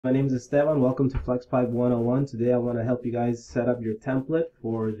My name is Esteban. Welcome to Flexpipe 101. Today I want to help you guys set up your template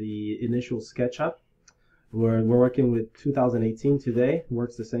for the initial SketchUp. We're working with 2018 today.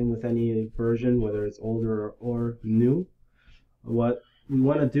 Works the same with any version, whether it's older or new. What we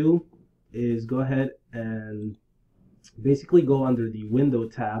want to do is go ahead and basically go under the Window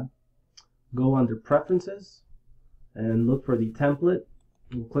tab, go under Preferences, and look for the template.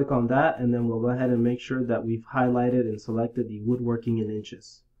 We'll click on that, and then we'll go ahead and make sure that we've highlighted and selected the woodworking in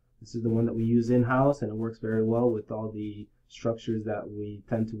inches. This is the one that we use in-house, and it works very well with all the structures that we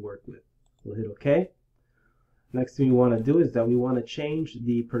tend to work with. We'll hit OK. Next thing we want to do is that we want to change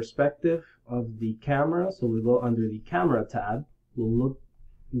the perspective of the camera. So we'll go under the Camera tab. We'll look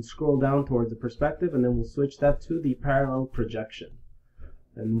and scroll down towards the perspective, and then we'll switch that to the parallel projection.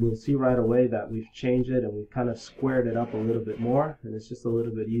 And we'll see right away that we've changed it and we've kind of squared it up a little bit more, and it's just a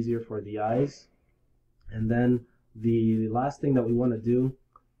little bit easier for the eyes. And then the last thing that we want to do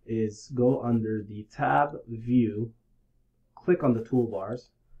is go under the tab View, click on the toolbars,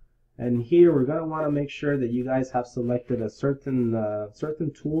 and here we're going to want to make sure that you guys have selected a certain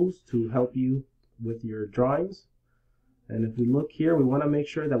tools to help you with your drawings. And if we look here, we want to make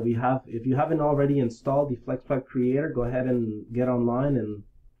sure that we have, if you haven't already installed the Flexpipe Creator, go ahead and get online and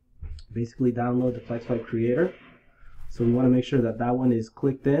basically download the Flexpipe Creator. So we want to make sure that that one is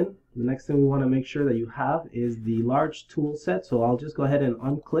clicked in. The next thing we want to make sure that you have is the large tool set. So I'll just go ahead and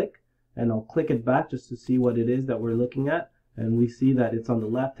unclick, and I'll click it back just to see what it is that we're looking at. And we see that it's on the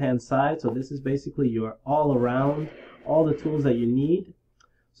left hand side. So this is basically your all around, all the tools that you need.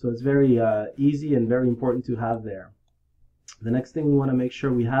 So it's very easy and very important to have there. The next thing we want to make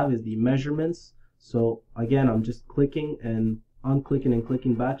sure we have is the measurements. So again, I'm just clicking and unclicking and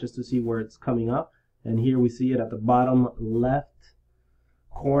clicking back just to see where it's coming up. And here we see it at the bottom left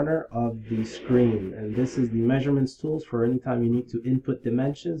corner of the screen. And this is the measurements tools for any time you need to input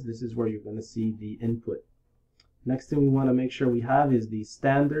dimensions. This is where you're going to see the input. Next thing we want to make sure we have is the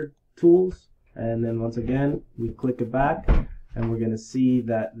standard tools. And then once again, we click it back, and we're going to see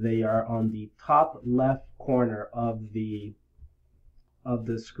that they are on the top left corner of the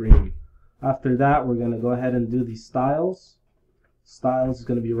screen. After that, we're going to go ahead and do the styles. Styles is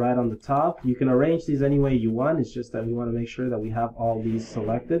going to be right on the top. You can arrange these any way you want. It's just that we want to make sure that we have all these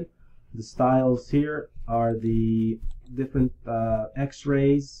selected. The styles here are the different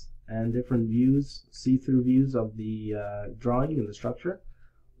x-rays and different views, see-through views of the drawing and the structure.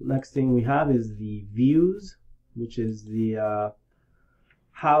 Next thing we have is the views, which is the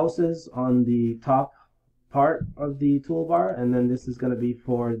houses on the top part of the toolbar, and then this is going to be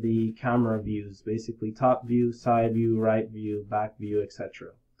for the camera views, basically top view, side view, right view, back view, etc.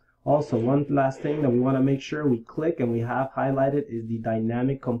 Also, one last thing that we want to make sure we click and we have highlighted is the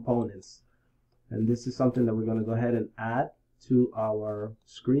dynamic components, and this is something that we're going to go ahead and add to our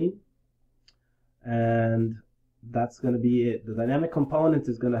screen, and that's going to be it. The dynamic components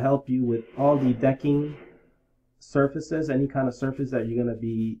is going to help you with all the decking surfaces, any kind of surface that you're going to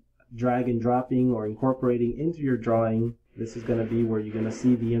be drag and dropping or incorporating into your drawing. This is going to be where you're going to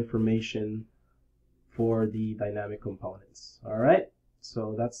see the information for the dynamic components. Alright,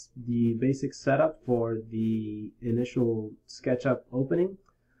 so that's the basic setup for the initial SketchUp opening.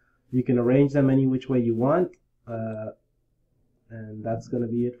 You can arrange them any which way you want, and that's going to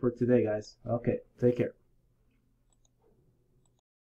be it for today, guys. Okay, take care.